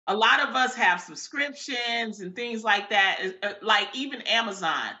a lot of us have subscriptions and things like that, like even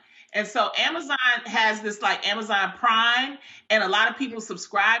Amazon. And so Amazon has this like Amazon Prime, and a lot of people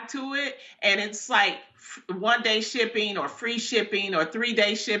subscribe to it. And it's like 1 day shipping or free shipping or 3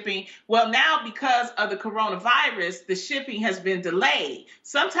 day shipping. Well, now because of the coronavirus, the shipping has been delayed.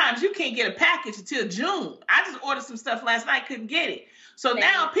 Sometimes you can't get a package until June. I just ordered some stuff last night, couldn't get it. So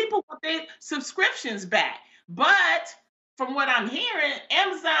now people want their subscriptions back. But from what I'm hearing,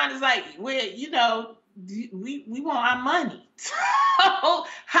 Amazon is like, well, we want our money. So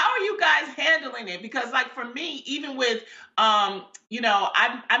how are you guys handling it? Because like for me, even with I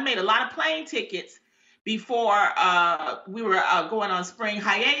made a lot of plane tickets before we were going on spring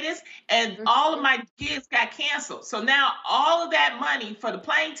hiatus, and all of my gigs got canceled. So now all of that money for the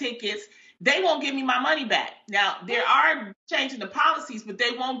plane tickets, they won't give me my money back. Now, there are changing the policies, but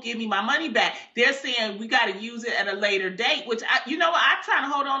they won't give me my money back. They're saying we got to use it at a later date, which you know what? I'm trying to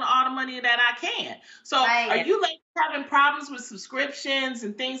hold on to all the money that I can. So are you ladies having problems with subscriptions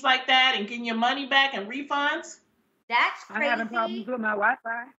and things like that and getting your money back and refunds? That's crazy. I'm having problems with my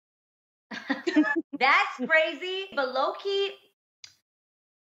Wi-Fi. That's crazy. But low key,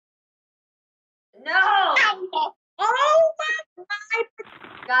 no. Oh my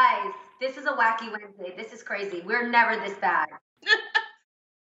Guys, this is a wacky Wednesday. This is crazy. We're never this bad.